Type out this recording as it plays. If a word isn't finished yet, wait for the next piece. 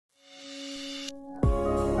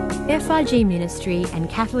FRG Ministry and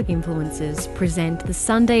Catholic Influencers present the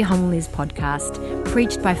Sunday Homilies podcast,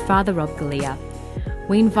 preached by Father Rob Galea.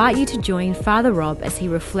 We invite you to join Father Rob as he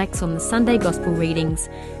reflects on the Sunday Gospel readings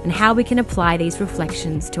and how we can apply these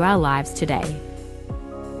reflections to our lives today.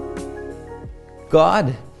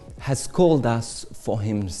 God has called us for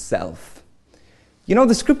himself. You know,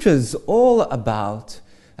 the scriptures all about,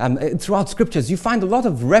 throughout scriptures, you find a lot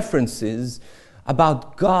of references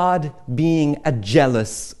about God being a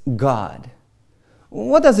jealous God.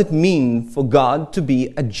 What does it mean for God to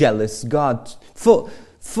be a jealous God? For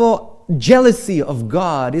jealousy of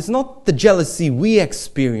God is not the jealousy we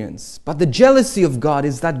experience, but the jealousy of God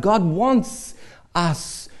is that God wants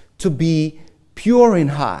us to be pure in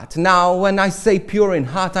heart. Now, when I say pure in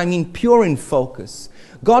heart, I mean pure in focus.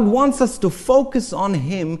 God wants us to focus on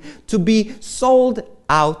Him, to be sold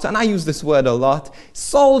out, and I use this word a lot,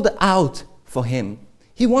 sold out for Him.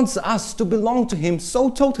 He wants us to belong to Him so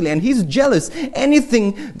totally, and He's jealous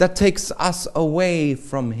anything that takes us away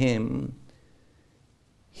from Him.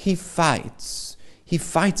 He fights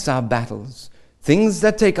our battles. Things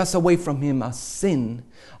that take us away from Him are sin,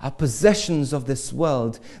 are possessions of this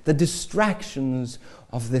world, the distractions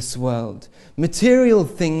of this world, material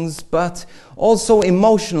things, but also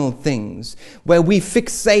emotional things, where we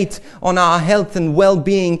fixate on our health and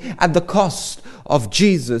well-being at the cost of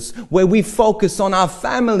Jesus, where we focus on our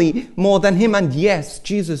family more than Him. And yes,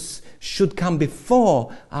 Jesus should come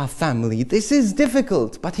before our family. This is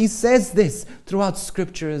difficult, but He says this throughout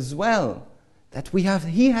Scripture as well, that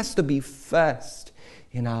He has to be first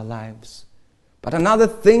in our lives. But another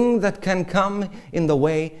thing that can come in the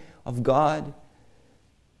way of God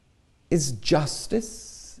is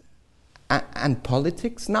justice and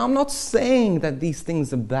politics. Now, I'm not saying that these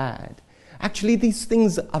things are bad. Actually, these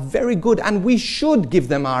things are very good, and we should give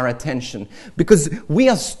them our attention because we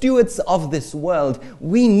are stewards of this world.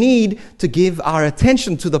 We need to give our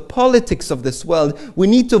attention to the politics of this world. We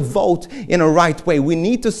need to vote in a right way. We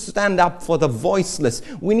need to stand up for the voiceless.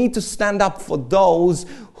 We need to stand up for those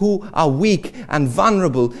who are weak and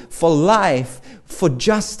vulnerable, for life, for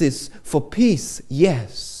justice, for peace.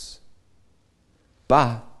 Yes,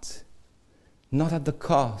 but not at the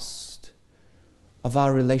cost of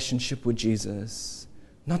our relationship with Jesus,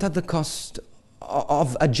 not at the cost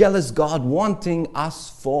of a jealous God wanting us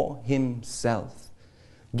for Himself.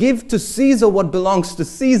 Give to Caesar what belongs to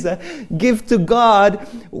Caesar. Give to God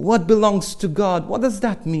what belongs to God. What does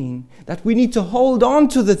that mean? That we need to hold on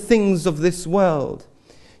to the things of this world.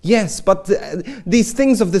 Yes, but these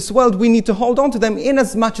things of this world, we need to hold on to them in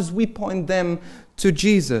as much as we point them to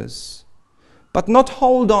Jesus. But not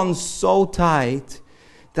hold on so tight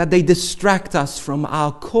that they distract us from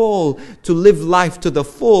our call to live life to the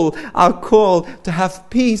full, our call to have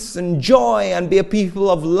peace and joy and be a people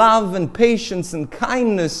of love and patience and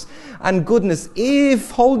kindness and goodness.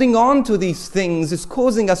 If holding on to these things is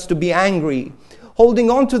causing us to be angry, holding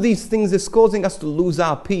on to these things is causing us to lose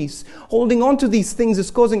our peace, holding on to these things is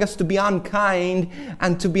causing us to be unkind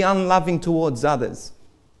and to be unloving towards others,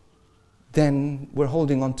 then we're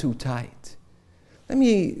holding on too tight. Let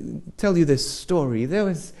me tell you this story.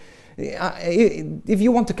 If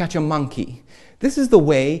you want to catch a monkey, this is the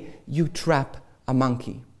way you trap a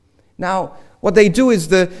monkey. Now, what they do is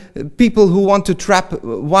the people who want to trap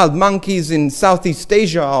wild monkeys in Southeast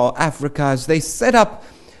Asia or Africa, is they set up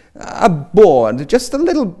a board, just a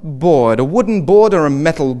little board, a wooden board or a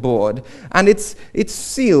metal board, and it's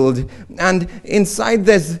sealed, and inside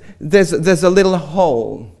there's a little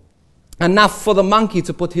hole, enough for the monkey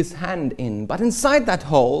to put his hand in. But inside that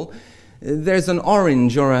hole, there's an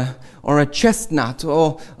orange or a chestnut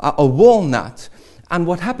or a walnut. And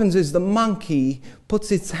what happens is the monkey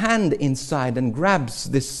puts its hand inside and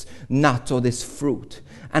grabs this nut or this fruit.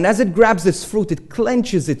 And as it grabs this fruit, it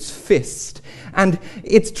clenches its fist. And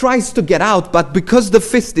it tries to get out, but because the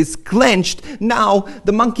fist is clenched, now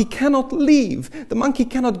the monkey cannot leave. The monkey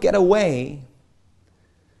cannot get away.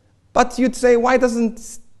 But you'd say, why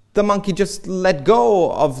doesn't the monkey just let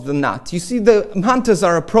go of the nut? You see, the hunters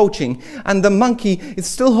are approaching, and the monkey is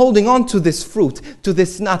still holding on to this fruit, to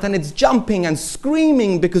this nut, and it's jumping and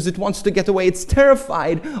screaming because it wants to get away. It's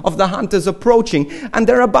terrified of the hunters approaching, and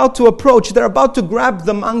they're about to approach. They're about to grab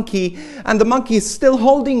the monkey, and the monkey is still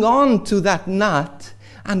holding on to that nut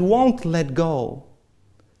and won't let go.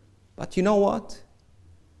 But you know what?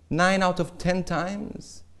 9 out of 10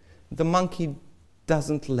 times, the monkey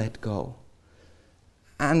doesn't let go.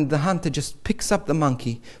 And the hunter just picks up the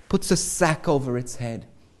monkey, puts a sack over its head,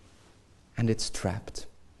 and it's trapped.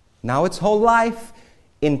 Now its whole life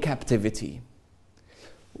in captivity.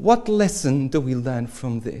 What lesson do we learn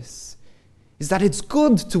from this? is that it's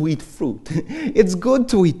good to eat fruit. It's good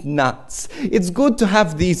to eat nuts. It's good to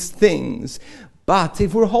have these things. But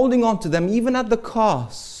if we're holding on to them, even at the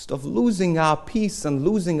cost of losing our peace and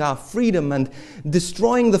losing our freedom and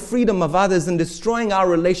destroying the freedom of others and destroying our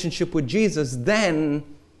relationship with Jesus, then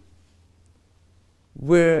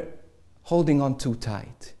we're holding on too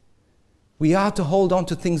tight. We are to hold on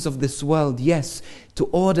to things of this world, yes, to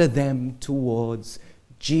order them towards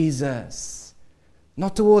Jesus,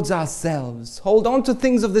 not towards ourselves. Hold on to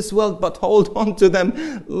things of this world, but hold on to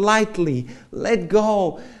them lightly. Let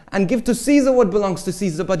go and give to Caesar what belongs to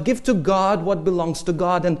Caesar, but give to God what belongs to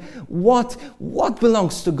God. And what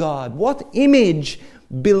belongs to God? What image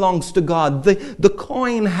belongs to God? The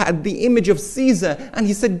coin had the image of Caesar, and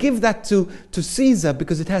he said, give that to Caesar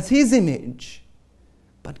because it has his image.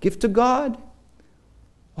 But give to God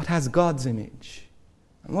what has God's image.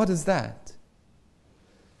 And what is that?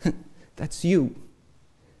 That's you.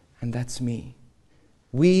 And that's me.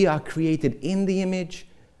 We are created in the image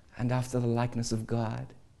and after the likeness of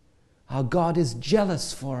God. Our God is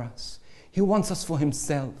jealous for us. He wants us for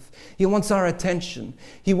himself. He wants our attention.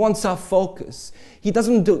 He wants our focus. He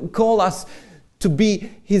doesn't call us to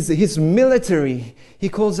be his military. He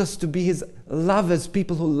calls us to be his lovers,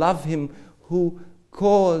 people who love him, who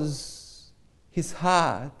cause his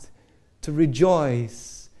heart to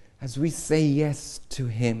rejoice as we say yes to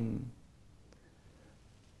him.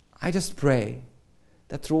 I just pray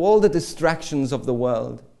that through all the distractions of the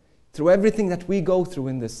world, through everything that we go through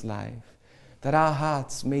in this life, that our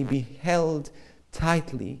hearts may be held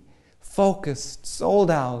tightly, focused,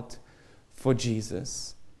 sold out for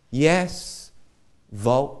Jesus. Yes,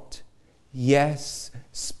 vote. Yes,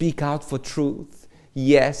 speak out for truth.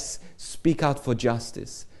 Yes, speak out for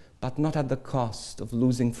justice, but not at the cost of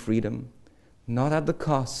losing freedom, not at the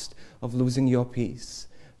cost of losing your peace,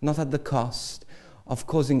 not at the cost of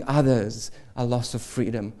causing others a loss of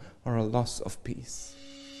freedom or a loss of peace.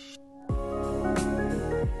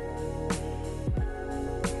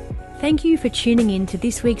 Thank you for tuning in to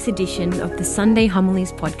this week's edition of the Sunday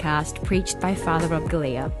Homilies podcast preached by Father Rob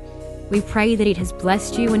Galea. We pray that it has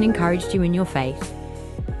blessed you and encouraged you in your faith.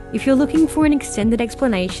 If you're looking for an extended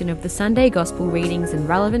explanation of the Sunday Gospel readings and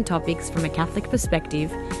relevant topics from a Catholic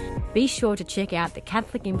perspective, be sure to check out the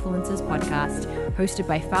Catholic Influencers podcast, hosted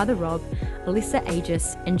by Father Rob, Alyssa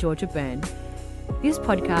Aegis, and Georgia Byrne. This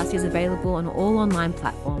podcast is available on all online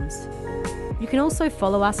platforms. You can also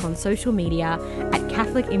follow us on social media at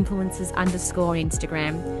Catholic Influencers _ on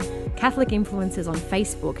Instagram, Catholic Influencers on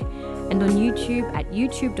Facebook, and on YouTube at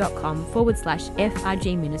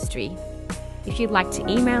youtube.com/FRG Ministry. If you'd like to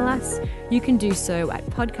email us, you can do so at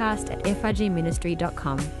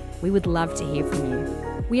podcast@frgministry.com. We would love to hear from you.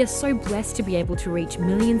 We are so blessed to be able to reach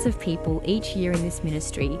millions of people each year in this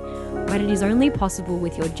ministry, but it is only possible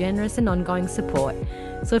with your generous and ongoing support.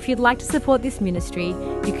 So if you'd like to support this ministry,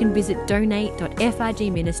 you can visit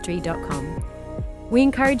donate.frgministry.com. We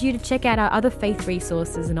encourage you to check out our other faith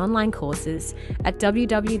resources and online courses at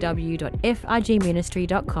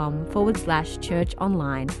www.frgministry.com/church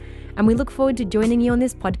online. And we look forward to joining you on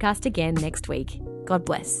this podcast again next week. God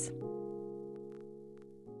bless.